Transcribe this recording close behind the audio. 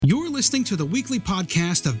You're listening to the weekly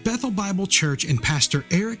podcast of Bethel Bible Church and Pastor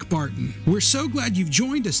Eric Barton. We're so glad you've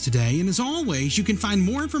joined us today, and as always, you can find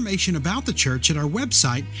more information about the church at our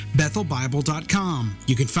website, bethelbible.com.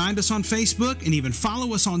 You can find us on Facebook and even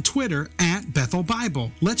follow us on Twitter at Bethel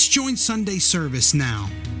Bible. Let's join Sunday service now.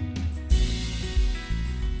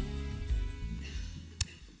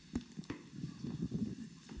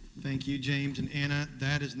 Thank you, James and Anna.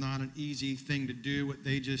 That is not an easy thing to do, what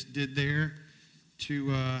they just did there.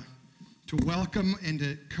 To welcome and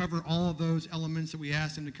to cover all of those elements that we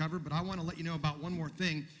asked him to cover. But I want to let you know about one more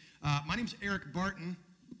thing. My name's Eric Barton,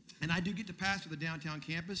 and I do get to pastor the downtown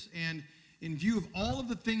campus. And in view of all of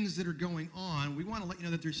the things that are going on, we want to let you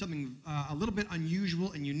know that there's something a little bit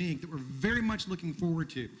unusual and unique that we're very much looking forward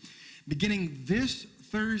to. Beginning this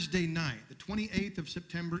Thursday night, the 28th of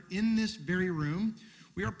September, in this very room,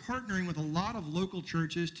 we are partnering with a lot of local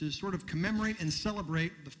churches to sort of commemorate and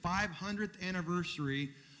celebrate the 500th anniversary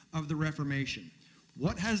of the Reformation.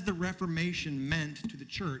 What has the Reformation meant to the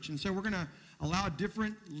church? And so we're going to allow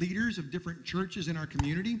different leaders of different churches in our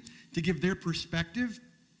community to give their perspective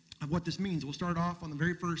of what this means. We'll start off on the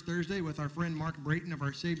very first Thursday with our friend Mark Brayton of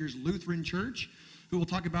Our Savior's Lutheran Church, who will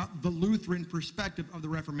talk about the Lutheran perspective of the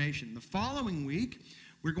Reformation. The following week,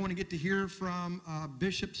 we're going to get to hear from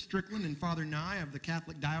Bishop Strickland and Father Nye of the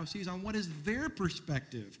Catholic Diocese on what is their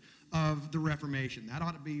perspective of the Reformation. That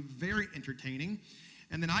ought to be very entertaining.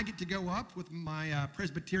 And then I get to go up with my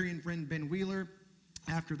Presbyterian friend Ben Wheeler.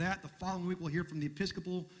 After that, the following week, we'll hear from the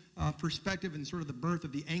Episcopal perspective and sort of the birth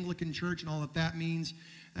of the Anglican Church and all that that means.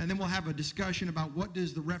 And then we'll have a discussion about what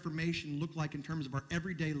does the Reformation look like in terms of our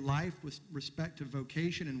everyday life with respect to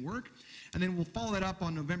vocation and work. And then we'll follow that up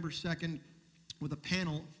on November 2nd with a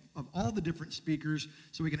panel of all the different speakers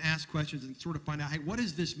so we can ask questions and sort of find out, hey, what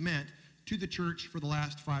has this meant to the church for the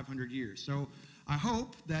last 500 years? So I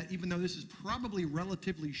hope that even though this is probably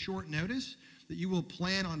relatively short notice, that you will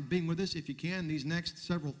plan on being with us, if you can, these next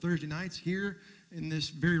several Thursday nights here in this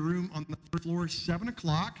very room on the third floor, 7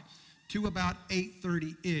 o'clock to about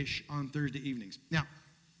 8:30-ish on Thursday evenings. Now,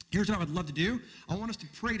 here's what I would love to do. I want us to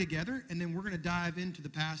pray together, and then we're going to dive into the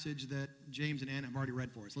passage that James and Anna have already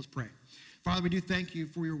read for us. Let's pray. Father, we do thank you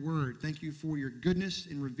for your word. Thank you for your goodness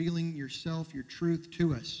in revealing yourself, your truth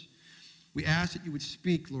to us. We ask that you would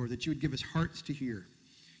speak, Lord, that you would give us hearts to hear.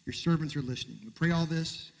 Your servants are listening. We pray all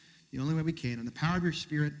this the only way we can, in the power of your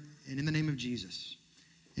Spirit and in the name of Jesus.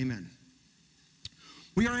 Amen.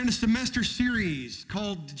 We are in a semester series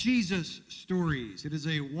called Jesus Stories. It is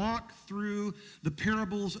a walk through the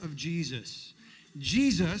parables of Jesus.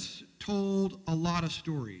 Jesus told a lot of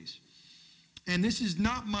stories. And this is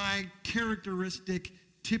not my characteristic,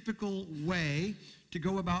 typical way to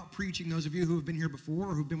go about preaching, those of you who have been here before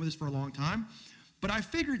or who've been with us for a long time. But I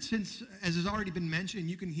figured since, as has already been mentioned,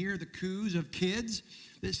 you can hear the coos of kids,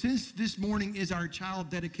 that since this morning is our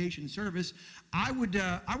child dedication service, I would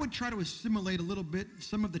try to assimilate a little bit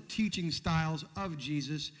some of the teaching styles of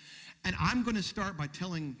Jesus. And I'm going to start by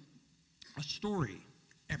telling a story.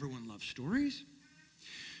 Everyone loves stories.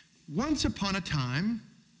 Once upon a time,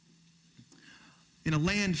 in a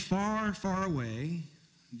land far, far away,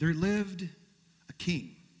 there lived a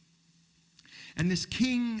king. And this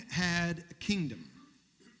king had a kingdom.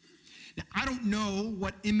 Now, I don't know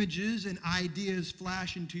what images and ideas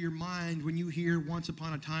flash into your mind when you hear once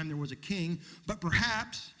upon a time there was a king, but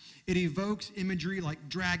perhaps it evokes imagery like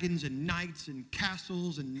dragons and knights and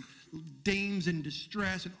castles and dames in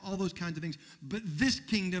distress and all those kinds of things. But this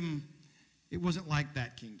kingdom, it wasn't like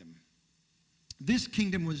that kingdom. This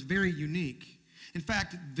kingdom was very unique. In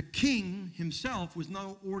fact, the king himself was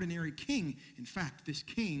no ordinary king. In fact, this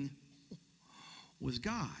king was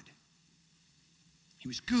God. He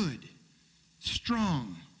was good,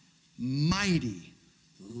 strong, mighty,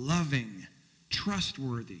 loving,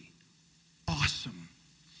 trustworthy, awesome.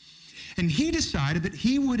 And he decided that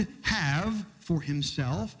he would have for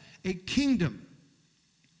himself a kingdom.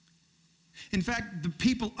 In fact, the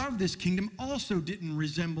people of this kingdom also didn't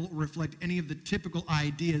resemble or reflect any of the typical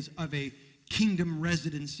ideas of a kingdom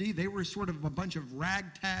residency. They were sort of a bunch of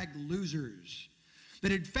ragtag losers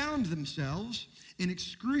that had found themselves in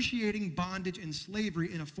excruciating bondage and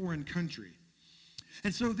slavery in a foreign country.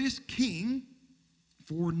 And so this king,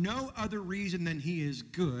 for no other reason than he is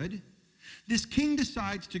good, this king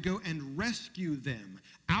decides to go and rescue them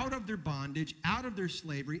out of their bondage, out of their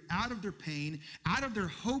slavery, out of their pain, out of their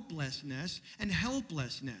hopelessness and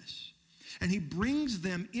helplessness. And he brings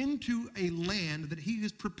them into a land that he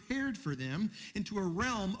has prepared for them, into a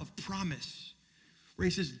realm of promise, where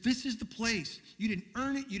he says, this is the place. You didn't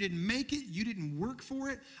earn it. You didn't make it. You didn't work for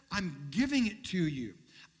it. I'm giving it to you.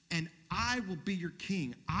 and I will be your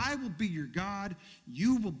king. I will be your God.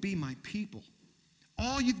 You will be my people.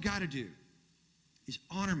 All you've got to do is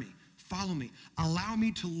honor me, follow me, allow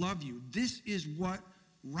me to love you. This is what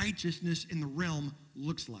righteousness in the realm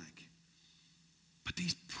looks like. But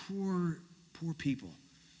these poor people,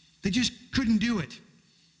 they just couldn't do it.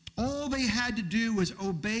 All they had to do was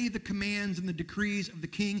obey the commands and the decrees of the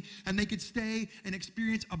king, and they could stay and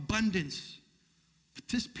experience abundance. But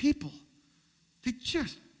this people, they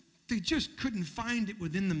just couldn't find it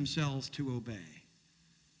within themselves to obey.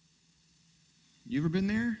 You ever been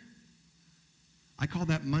there? I call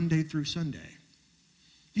that Monday through Sunday.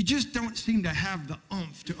 You just don't seem to have the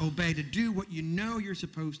oomph to obey, to do what you know you're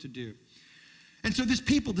supposed to do. And so this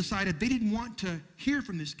people decided they didn't want to hear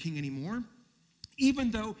from this king anymore.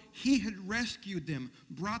 Even though he had rescued them,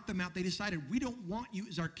 brought them out, they decided, we don't want you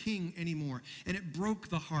as our king anymore. And it broke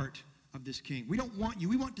the heart of this king. We don't want you.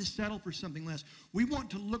 We want to settle for something less. We want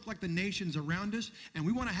to look like the nations around us, and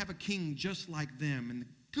we want to have a king just like them. And the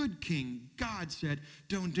good king, God, said,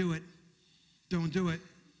 don't do it. Don't do it.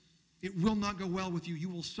 It will not go well with you. You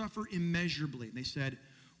will suffer immeasurably. And they said,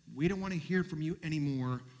 we don't want to hear from you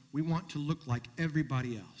anymore. We want to look like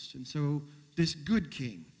everybody else. And so this good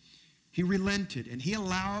king, he relented, and he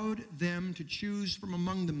allowed them to choose from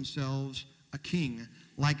among themselves a king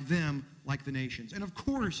like them, like the nations. And of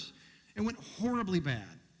course, it went horribly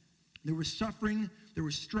bad. There was suffering, there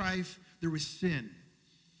was strife, there was sin.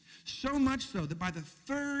 So much so that by the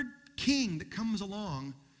third king that comes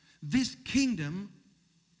along, this kingdom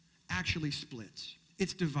actually splits.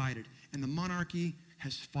 It's divided, and the monarchy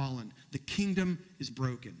has fallen. The kingdom is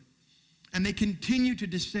broken. And they continue to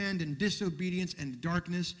descend in disobedience and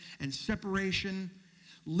darkness and separation,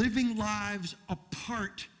 living lives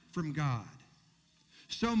apart from God.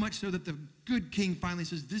 So much so that the good king finally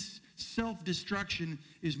says, this self-destruction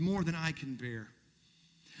is more than I can bear.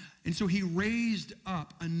 And so he raised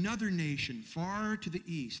up another nation far to the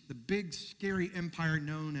east, the big, scary empire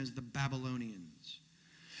known as the Babylonians.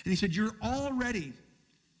 And he said, you're already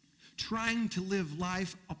trying to live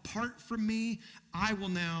life apart from me. I will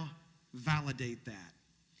now validate that.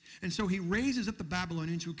 And so he raises up the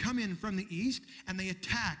Babylonians who come in from the east, and they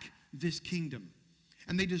attack this kingdom.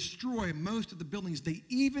 And they destroy most of the buildings. They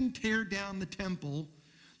even tear down the temple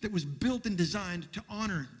that was built and designed to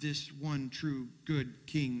honor this one true good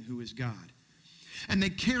king who is God. And they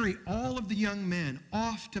carry all of the young men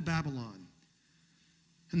off to Babylon.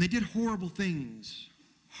 And they did horrible things,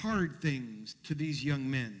 hard things to these young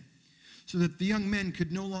men, so that the young men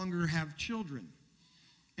could no longer have children.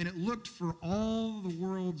 And it looked for all the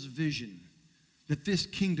world's vision that this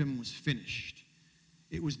kingdom was finished.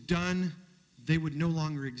 It was done. They would no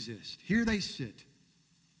longer exist. Here they sit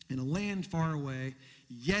in a land far away,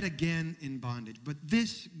 yet again in bondage. But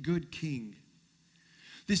this good king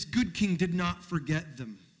did not forget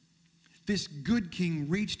them. This good king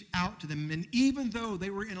reached out to them, and even though they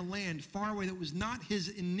were in a land far away that was not his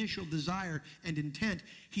initial desire and intent,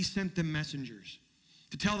 he sent them messengers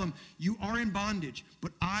to tell them, you are in bondage,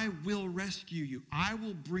 but I will rescue you. I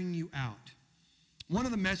will bring you out. One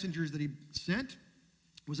of the messengers that he sent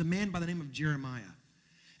was a man by the name of Jeremiah.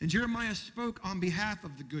 And Jeremiah spoke on behalf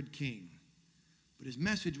of the good king, but his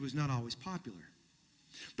message was not always popular.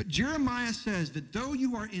 But Jeremiah says that though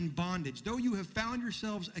you are in bondage, though you have found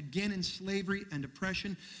yourselves again in slavery and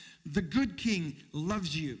oppression, the good king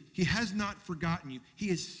loves you. He has not forgotten you. He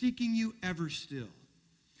is seeking you ever still.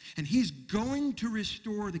 And he's going to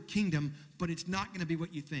restore the kingdom, but it's not going to be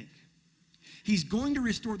what you think. He's going to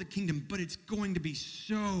restore the kingdom, but it's going to be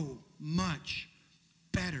so much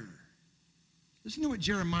better. Listen to what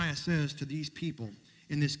Jeremiah says to these people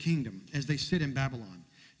in this kingdom as they sit in Babylon.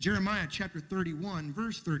 Jeremiah chapter 31,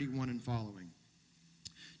 verse 31 and following.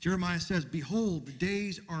 Jeremiah says, behold, the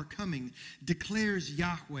days are coming, declares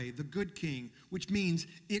Yahweh, the good king, which means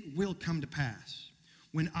it will come to pass,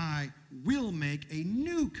 when I will make a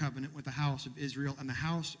new covenant with the house of Israel and the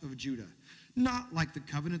house of Judah. Not like the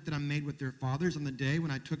covenant that I made with their fathers on the day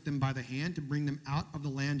when I took them by the hand to bring them out of the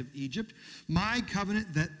land of Egypt. My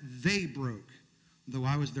covenant that they broke. Though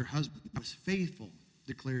I was their husband, I was faithful,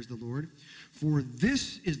 declares the Lord. For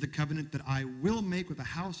this is the covenant that I will make with the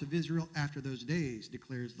house of Israel after those days,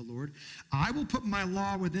 declares the Lord. I will put my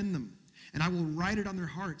law within them, and I will write it on their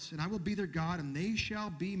hearts, and I will be their God, and they shall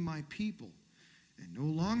be my people. And no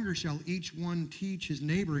longer shall each one teach his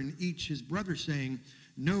neighbor and each his brother, saying,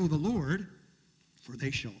 know the Lord, for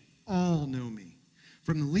they shall all know me.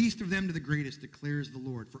 From the least of them to the greatest, declares the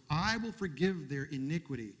Lord. For I will forgive their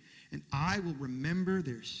iniquity, and I will remember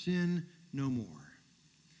their sin no more.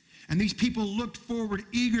 And these people looked forward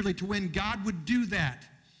eagerly to when God would do that.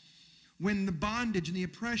 when the bondage and the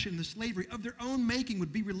oppression, the slavery of their own making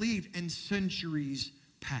would be relieved, and centuries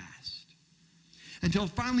passed. Until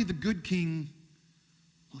finally the good king,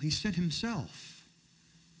 well, he sent himself.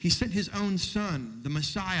 He sent his own son, the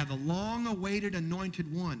Messiah, the long-awaited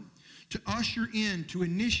anointed one, to usher in, to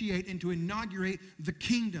initiate, and to inaugurate the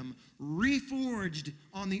kingdom reforged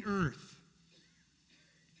on the earth.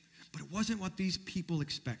 But it wasn't what these people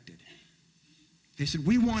expected. They said,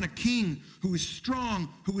 we want a king who is strong,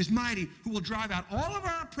 who is mighty, who will drive out all of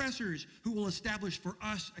our oppressors, who will establish for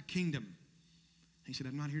us a kingdom. He said,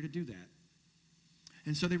 I'm not here to do that.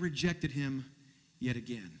 And so they rejected him yet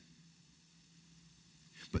again.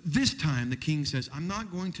 But this time the king says, I'm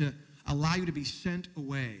not going to allow you to be sent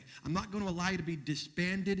away. I'm not going to allow you to be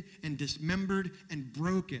disbanded and dismembered and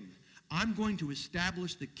broken. I'm going to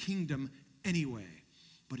establish the kingdom anyway.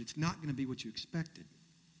 But it's not going to be what you expected.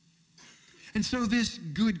 And so this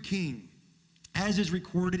good king, as is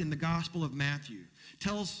recorded in the Gospel of Matthew,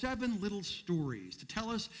 tells 7 little stories to tell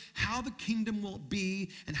us how the kingdom will be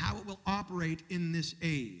and how it will operate in this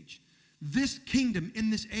age. This kingdom in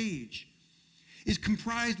this age is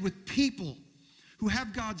comprised with people who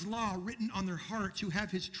have God's law written on their hearts, who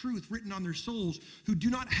have his truth written on their souls, who do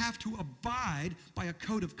not have to abide by a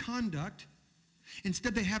code of conduct.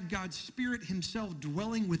 Instead, they have God's Spirit himself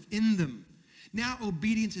dwelling within them. Now,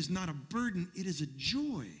 obedience is not a burden, it is a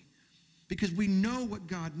joy. Because we know what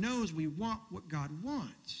God knows, we want what God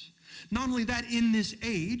wants. Not only that, in this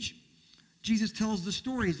age, Jesus tells the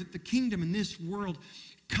stories that the kingdom in this world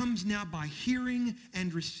comes now by hearing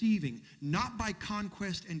and receiving, not by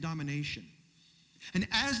conquest and domination. And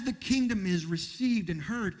as the kingdom is received and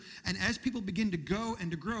heard, and as people begin to go and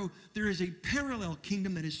to grow, there is a parallel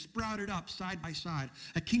kingdom that is sprouted up side by side,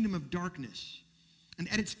 a kingdom of darkness.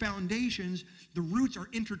 And at its foundations, the roots are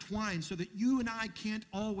intertwined so that you and I can't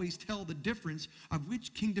always tell the difference of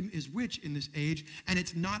which kingdom is which in this age, and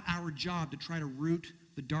it's not our job to try to root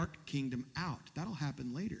the dark kingdom out. That'll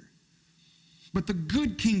happen later. But the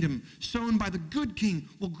good kingdom sown by the good king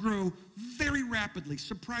will grow very rapidly,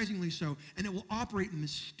 surprisingly so, and it will operate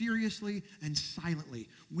mysteriously and silently.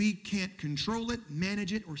 We can't control it,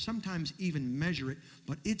 manage it, or sometimes even measure it,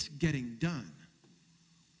 but it's getting done.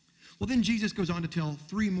 Well, then Jesus goes on to tell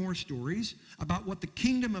 3 more stories about what the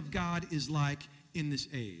kingdom of God is like in this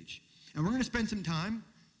age. And we're going to spend some time,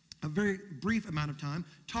 a very brief amount of time,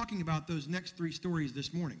 talking about those next 3 stories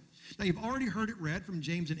this morning. Now, you've already heard it read from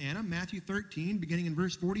James and Anna, Matthew 13, beginning in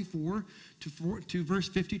verse 44 to verse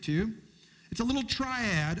 52. It's a little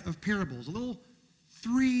triad of parables, a little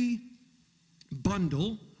 3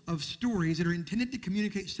 bundle of stories that are intended to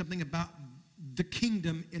communicate something about the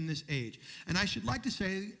kingdom in this age. And I should like to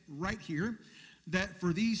say right here that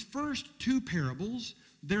for these first 2 parables,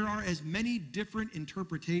 there are as many different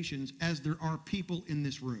interpretations as there are people in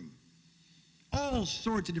this room. All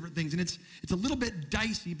sorts of different things. And it's a little bit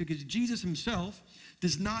dicey because Jesus himself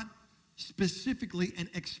does not specifically and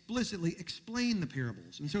explicitly explain the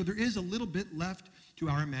parables. And so there is a little bit left to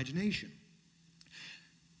our imagination.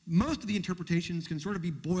 Most of the interpretations can sort of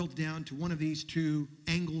be boiled down to one of these 2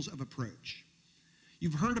 angles of approach.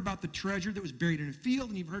 You've heard about the treasure that was buried in a field,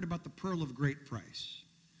 and you've heard about the pearl of great price.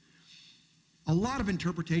 A lot of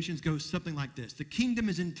interpretations go something like this. The kingdom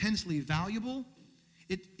is intensely valuable.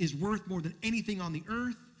 It is worth more than anything on the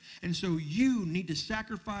earth, and so you need to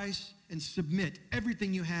sacrifice and submit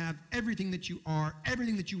everything you have, everything that you are,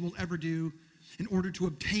 everything that you will ever do in order to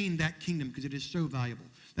obtain that kingdom because it is so valuable.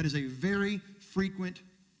 That is a very frequent,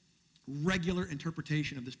 regular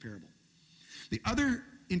interpretation of this parable. The other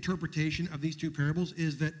interpretation of these 2 parables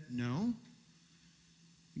is that no,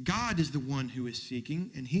 God is the one who is seeking,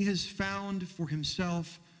 and he has found for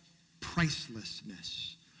himself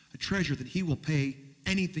pricelessness, a treasure that he will pay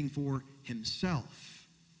anything for himself.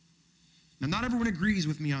 Now, not everyone agrees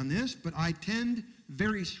with me on this, but I tend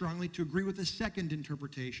very strongly to agree with the second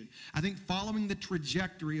interpretation. I think following the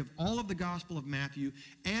trajectory of all of the Gospel of Matthew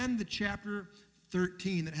and the chapter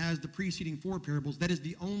 13 that has the preceding 4 parables, that is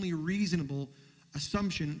the only reasonable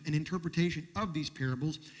assumption and interpretation of these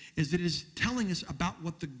parables, is that it is telling us about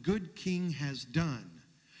what the good king has done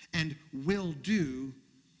and will do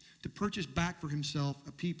to purchase back for himself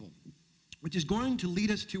a people, which is going to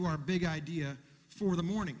lead us to our big idea for the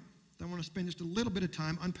morning. I want to spend just a little bit of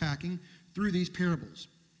time unpacking through these parables.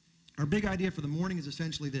 Our big idea for the morning is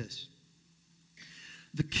essentially this.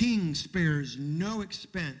 The king spares no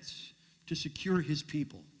expense to secure his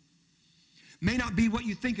people. May not be what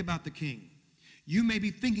you think about the king. You may be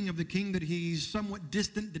thinking of the king that he's somewhat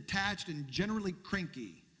distant, detached, and generally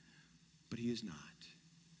cranky, but he is not.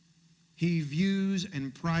 He views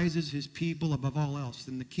and prizes his people above all else.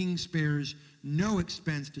 Then the king spares no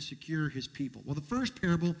expense to secure his people. Well, the first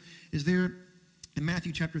parable is there in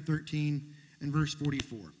Matthew chapter 13 and verse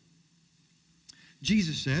 44.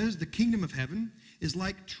 Jesus says, "The kingdom of heaven is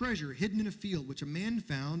like treasure hidden in a field, which a man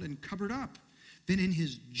found and covered up. Then in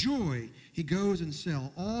his joy, he goes and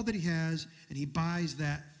sells all that he has, and he buys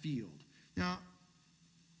that field." Now,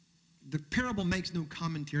 the parable makes no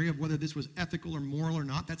commentary of whether this was ethical or moral or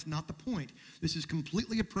not. That's not the point. This is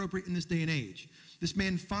completely appropriate in this day and age. This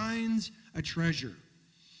man finds a treasure.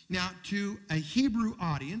 Now, to a Hebrew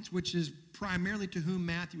audience, which is primarily to whom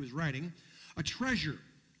Matthew is writing, a treasure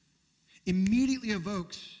immediately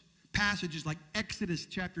evokes passages like Exodus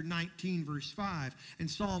chapter 19, verse 5, and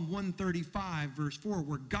Psalm 135, verse 4,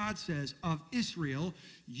 where God says of Israel,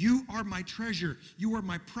 "You are my treasure. You are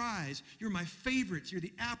my prize. You're my favorites. You're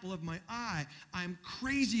the apple of my eye. I'm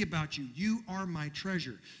crazy about you. You are my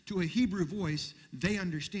treasure." To a Hebrew voice, they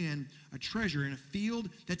understand a treasure in a field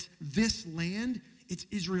that's this land. It's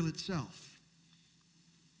Israel itself.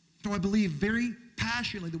 So I believe very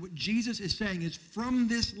passionately that what Jesus is saying is, from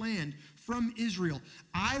this land, from Israel,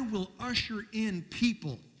 I will usher in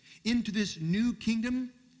people into this new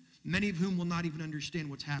kingdom, many of whom will not even understand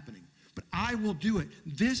what's happening. But I will do it.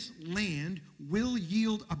 This land will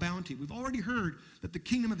yield a bounty. We've already heard that the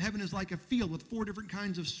kingdom of heaven is like a field with 4 different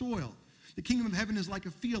kinds of soil. The kingdom of heaven is like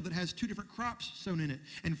a field that has 2 different crops sown in it.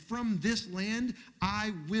 And from this land,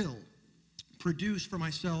 I will produce for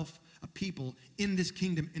myself a people in this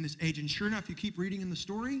kingdom, in this age. And sure enough, you keep reading in the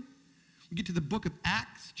story, we get to the book of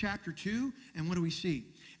Acts chapter 2, and what do we see?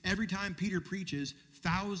 Every time Peter preaches,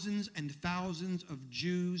 thousands and thousands of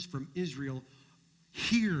Jews from Israel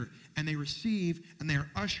hear, and they receive, and they are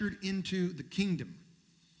ushered into the kingdom.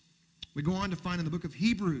 We go on to find in the book of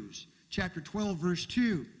Hebrews chapter 12, verse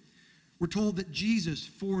 2, we're told that Jesus,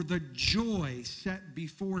 for the joy set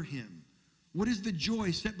before him. What is the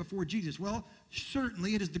joy set before Jesus? Well,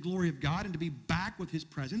 certainly it is the glory of God and to be back with his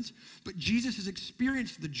presence. But Jesus has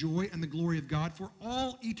experienced the joy and the glory of God for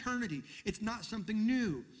all eternity. It's not something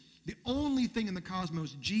new. The only thing in the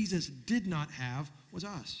cosmos Jesus did not have was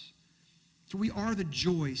us. So we are the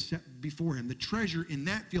joy set before him. The treasure in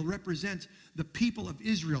that field represents the people of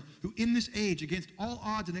Israel who in this age, against all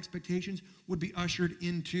odds and expectations, would be ushered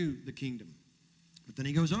into the kingdom. But then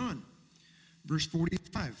he goes on. Verse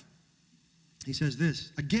 45. He says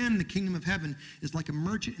this, "Again, the kingdom of heaven is like a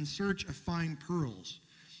merchant in search of fine pearls,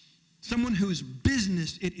 someone whose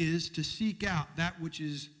business it is to seek out that which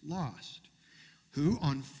is lost, who,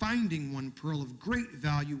 on finding one pearl of great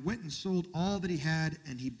value, went and sold all that he had,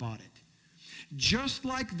 and he bought it." Just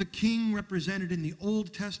like the king represented in the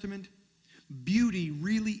Old Testament, beauty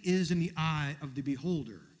really is in the eye of the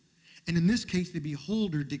beholder. And in this case, the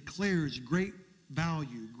beholder declares great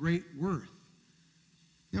value, great worth.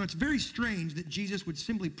 Now, it's very strange that Jesus would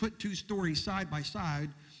simply put 2 stories side by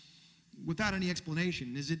side without any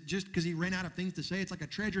explanation. Is it just because he ran out of things to say? It's like a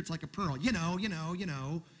treasure, it's like a pearl. You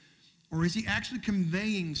know. Or is he actually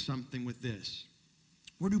conveying something with this?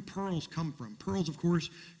 Where do pearls come from? Pearls, of course,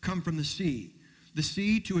 come from the sea. The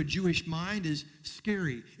sea, to a Jewish mind, is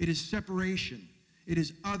scary. It is separation. It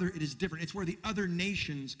is other. It is different. It's where the other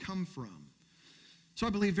nations come from. So I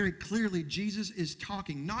believe very clearly Jesus is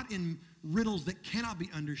talking not in riddles that cannot be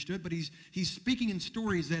understood, but he's speaking in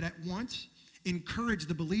stories that at once encourage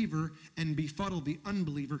the believer and befuddle the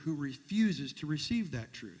unbeliever who refuses to receive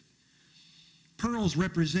that truth. Pearls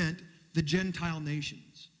represent the Gentile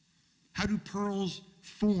nations. How do pearls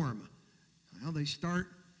form? Well, they start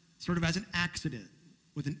sort of as an accident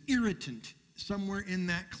with an irritant somewhere in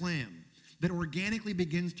that clam that organically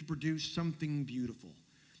begins to produce something beautiful.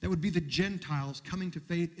 That would be the Gentiles coming to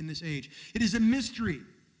faith in this age. It is a mystery.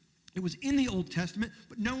 It was in the Old Testament,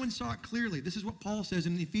 but no one saw it clearly. This is what Paul says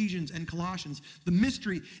in Ephesians and Colossians. The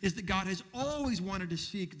mystery is that God has always wanted to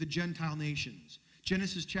seek the Gentile nations.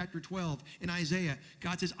 Genesis chapter 12, in Isaiah,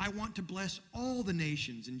 God says, "I want to bless all the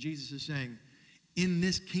nations." And Jesus is saying, in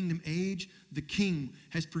this kingdom age, the king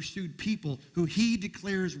has pursued people who he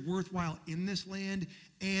declares worthwhile in this land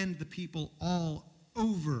and the people all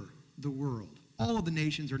over the world. All of the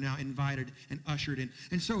nations are now invited and ushered in.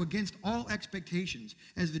 And so against all expectations,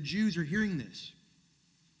 as the Jews are hearing this,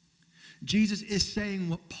 Jesus is saying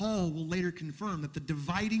what Paul will later confirm, that the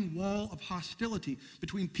dividing wall of hostility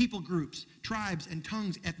between people groups, tribes and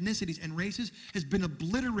tongues, ethnicities and races has been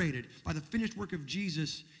obliterated by the finished work of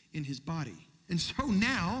Jesus in his body. And so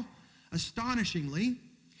now, astonishingly,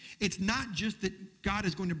 it's not just that God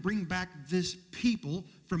is going to bring back this people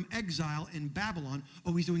from exile in Babylon.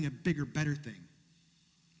 Oh, he's doing a bigger, better thing.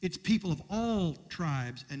 It's people of all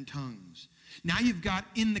tribes and tongues. Now you've got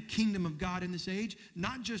in the kingdom of God in this age,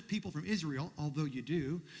 not just people from Israel, although you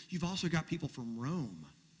do. You've also got people from Rome.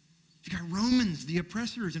 You've got Romans, the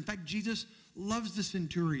oppressors. In fact, Jesus loves the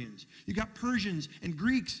centurions. You've got Persians and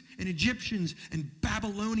Greeks and Egyptians and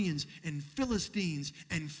Babylonians and Philistines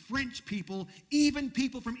and French people, even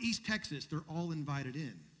people from East Texas. They're all invited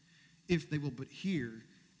in if they will but hear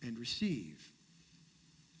and receive.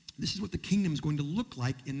 This is what the kingdom is going to look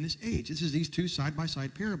like in this age. This is these two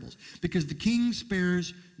side-by-side parables. Because the king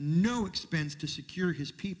spares no expense to secure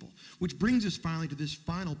his people. Which brings us finally to this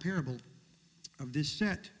final parable of this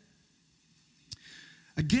set.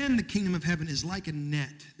 Again, the kingdom of heaven is like a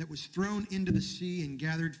net that was thrown into the sea and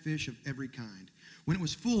gathered fish of every kind. When it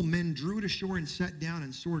was full, men drew it ashore and sat down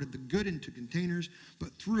and sorted the good into containers,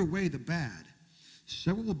 but threw away the bad.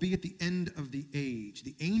 So it will be at the end of the age.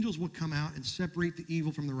 The angels will come out and separate the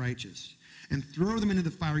evil from the righteous and throw them into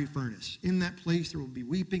the fiery furnace. In that place there will be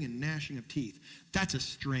weeping and gnashing of teeth. That's a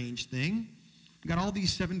strange thing. We've got all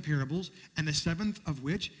these 7 parables, and the 7th of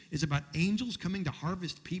which is about angels coming to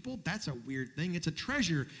harvest people. That's a weird thing. It's a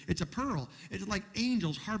treasure. It's a pearl. It's like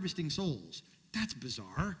angels harvesting souls. That's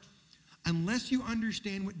bizarre. Unless you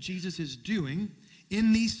understand what Jesus is doing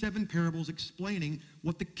in these 7 parables explaining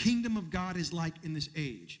what the kingdom of God is like in this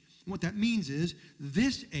age. And what that means is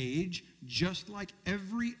this age, just like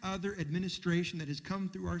every other administration that has come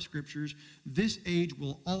through our scriptures, this age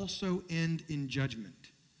will also end in judgment.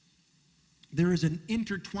 There is an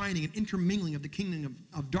intertwining, an intermingling of the kingdom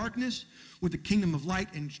of darkness with the kingdom of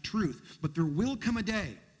light and truth. But there will come a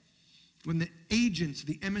day when the agents,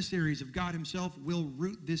 the emissaries of God himself will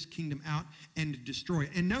root this kingdom out and destroy it.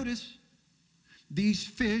 And notice, these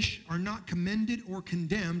fish are not commended or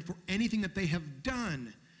condemned for anything that they have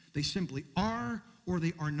done. They simply are or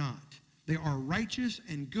they are not. They are righteous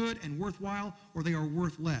and good and worthwhile, or they are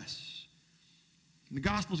worthless. And the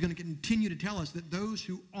gospel is going to continue to tell us that those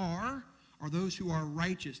who are those who are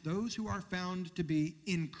righteous, those who are found to be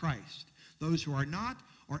in Christ. Those who are not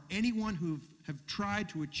are anyone who have tried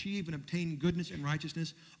to achieve and obtain goodness and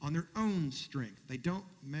righteousness on their own strength. They don't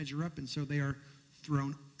measure up, and so they are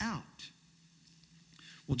thrown out.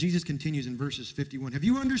 Well, Jesus continues in verses 51. Have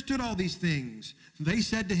you understood all these things? They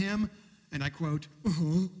said to him, and I quote,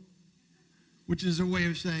 which is a way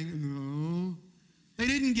of saying, no. They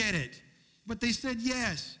didn't get it, but they said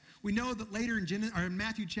yes. We know that later in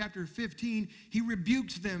Matthew chapter 15, he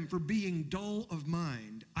rebukes them for being dull of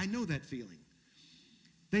mind. I know that feeling.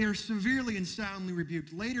 They are severely and soundly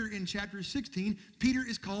rebuked. Later in chapter 16, Peter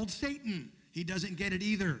is called Satan. He doesn't get it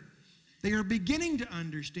either. They are beginning to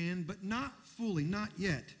understand, but not fully, not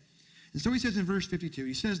yet. And so he says in verse 52,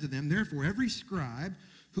 he says to them, therefore, every scribe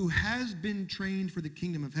who has been trained for the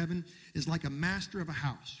kingdom of heaven is like a master of a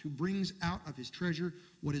house who brings out of his treasure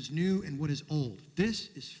what is new and what is old. This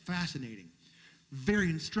is fascinating, very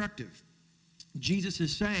instructive. Jesus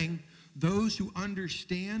is saying those who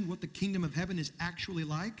understand what the kingdom of heaven is actually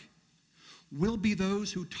like will be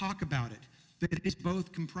those who talk about it, that it is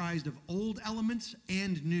both comprised of old elements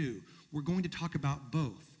and new. We're going to talk about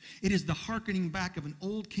both. It is the hearkening back of an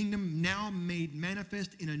old kingdom now made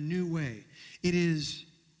manifest in a new way. It is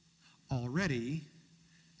already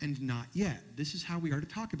and not yet. This is how we are to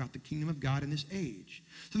talk about the kingdom of God in this age.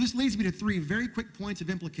 So this leads me to 3 very quick points of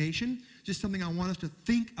implication, just something I want us to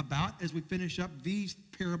think about as we finish up these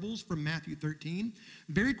parables from Matthew 13.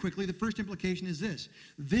 Very quickly, the first implication is this.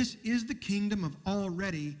 This is the kingdom of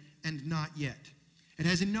already and not yet. It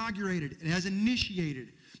has inaugurated, it has initiated,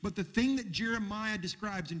 but the thing that Jeremiah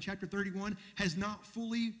describes in chapter 31 has not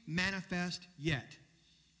fully manifest yet.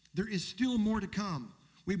 There is still more to come.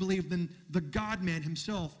 We believe then the God-man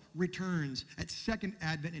himself returns at second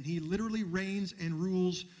advent, and he literally reigns and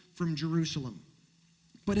rules from Jerusalem.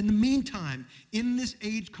 But in the meantime, in this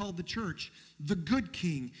age called the church, the good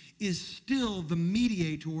king is still the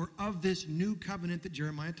mediator of this new covenant that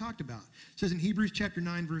Jeremiah talked about. It says in Hebrews chapter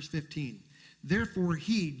 9, verse 15, therefore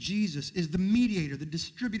he, Jesus, is the mediator, the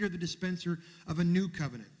distributor, the dispenser of a new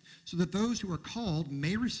covenant, so that those who are called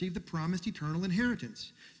may receive the promised eternal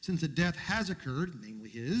inheritance, since a death has occurred, namely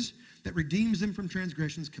his, that redeems them from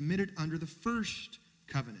transgressions committed under the first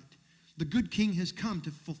covenant. The good king has come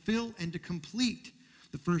to fulfill and to complete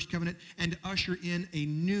the first covenant and to usher in a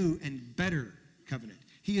new and better covenant.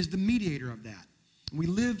 He is the mediator of that. We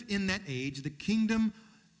live in that age, the kingdom,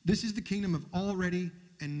 this is the kingdom of already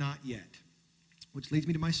and not yet. Which leads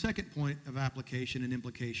me to my second point of application and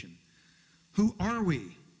implication. Who are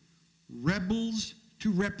we? Rebels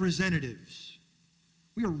to representatives.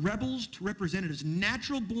 We are rebels to representatives.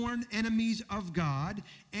 Natural-born enemies of God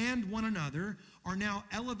and one another are now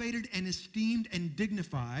elevated and esteemed and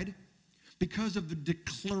dignified because of the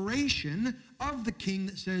declaration of the king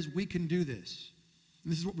that says we can do this.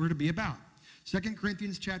 And this is what we're to be about. 2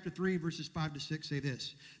 Corinthians chapter 3, verses 5 to 6 say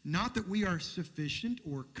this: not that we are sufficient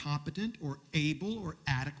or competent or able or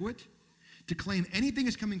adequate to claim anything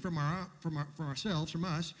is coming from ourselves, from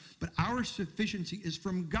us, but our sufficiency is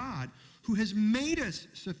from God, who has made us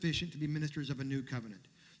sufficient to be ministers of a new covenant,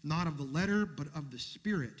 not of the letter, but of the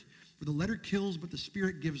Spirit. For the letter kills, but the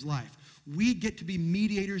Spirit gives life. We get to be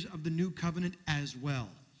mediators of the new covenant as well.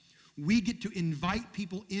 We get to invite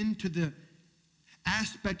people into the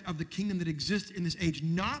aspect of the kingdom that exists in this age,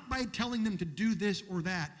 not by telling them to do this or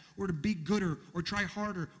that, or to be gooder, or try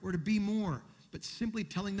harder, or to be more, but simply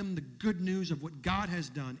telling them the good news of what God has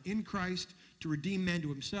done in Christ to redeem man to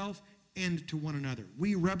himself and to one another.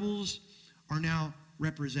 We rebels are now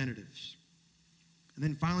representatives. And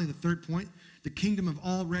then finally, the third point, the kingdom of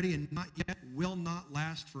already and not yet will not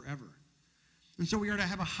last forever. And so we are to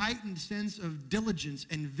have a heightened sense of diligence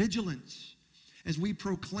and vigilance as we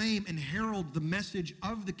proclaim and herald the message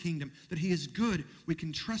of the kingdom, that he is good, we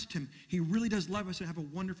can trust him, he really does love us and have a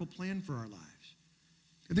wonderful plan for our lives.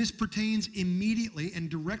 This pertains immediately and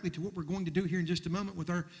directly to what we're going to do here in just a moment with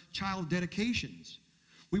our child dedications.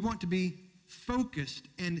 We want to be focused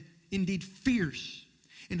and indeed fierce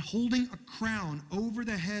in holding a crown over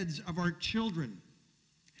the heads of our children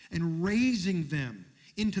and raising them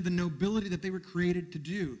into the nobility that they were created to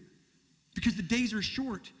do. Because the days are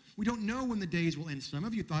short. We don't know when the days will end. Some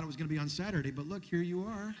of you thought it was going to be on Saturday, but look, here you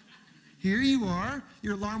are. Here you are.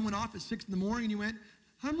 Your alarm went off at 6 in the morning and you went,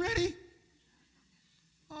 I'm ready.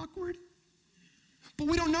 Awkward. But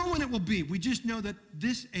we don't know when it will be. We just know that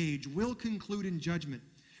this age will conclude in judgment.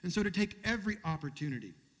 And so to take every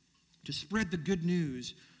opportunity to spread the good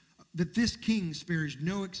news that this king spares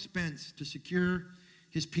no expense to secure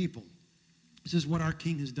his people. This is what our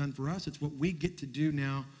king has done for us. It's what we get to do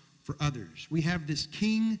now for others. We have this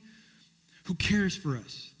king who cares for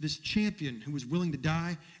us, this champion who was willing to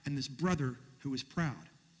die, and this brother who is proud.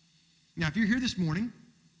 Now, if you're here this morning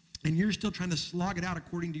and you're still trying to slog it out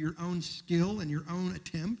according to your own skill and your own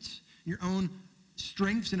attempts, your own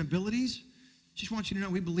strengths and abilities, just want you to know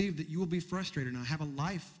we believe that you will be frustrated and have a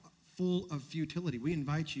life full of futility. We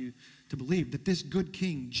invite you to believe that this good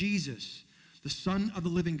king, Jesus, the Son of the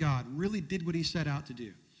living God, really did what he set out to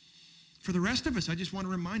do. For the rest of us, I just want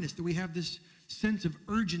to remind us that we have this sense of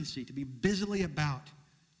urgency to be busily about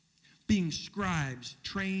being scribes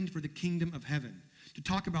trained for the kingdom of heaven, to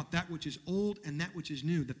talk about that which is old and that which is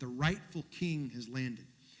new, that the rightful king has landed.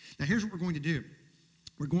 Now, here's what we're going to do.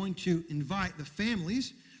 We're going to invite the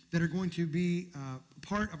families that are going to be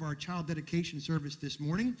part of our child dedication service this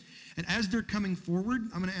morning. And as they're coming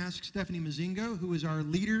forward, I'm going to ask Stephanie Mazingo, who is our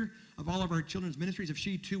leader of all of our children's ministries, if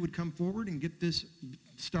she too would come forward and get this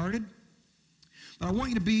started. But I want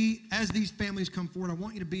you to be, as these families come forward, I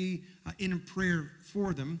want you to be in prayer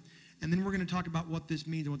for them. And then we're going to talk about what this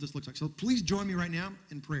means and what this looks like. So please join me right now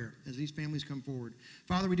in prayer as these families come forward.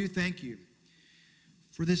 Father, we do thank you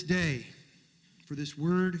for this day, for this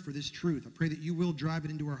word, for this truth. I pray that you will drive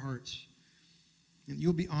it into our hearts, and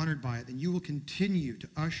you'll be honored by it, and you will continue to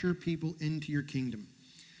usher people into your kingdom.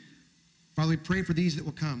 Father, we pray for these that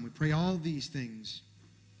will come. We pray all these things,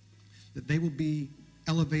 that they will be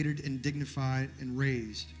elevated and dignified and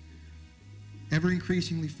raised, ever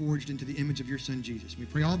increasingly forged into the image of your Son, Jesus. We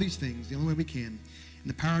pray all these things the only way we can, in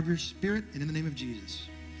the power of your Spirit and in the name of Jesus.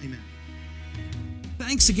 Amen.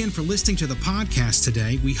 Thanks again for listening to the podcast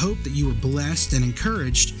today. We hope that you were blessed and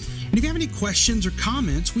encouraged. And if you have any questions or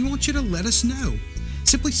comments, we want you to let us know.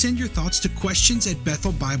 Simply send your thoughts to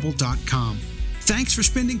questions@bethelbible.com. Thanks for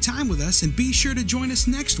spending time with us, and be sure to join us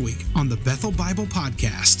next week on the Bethel Bible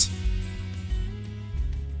Podcast.